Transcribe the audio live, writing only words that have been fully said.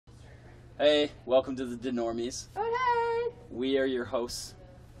Hey, welcome to the Denormies. Oh, hey! We are your hosts.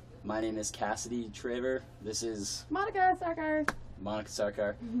 My name is Cassidy Traver. This is Monica Sarkar. Monica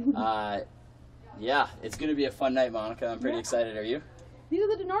Sarkar. Yeah, it's going to be a fun night, Monica. I'm pretty excited. Are you? These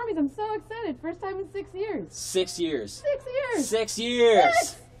are the Denormies. I'm so excited. First time in 6 years. 6 years. 6 years! 6 years!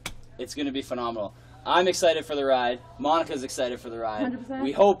 Yes! It's going to be phenomenal. I'm excited for the ride. Monica's excited for the ride. 100%.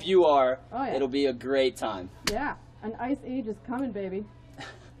 We hope you are. Oh, yeah. It'll be a great time. Yeah, an ice age is coming, baby.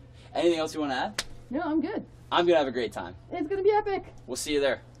 Anything else you want to add? No, I'm good. I'm going to have a great time. It's gonna be epic. We'll see you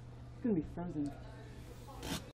there. It's gonna be frozen.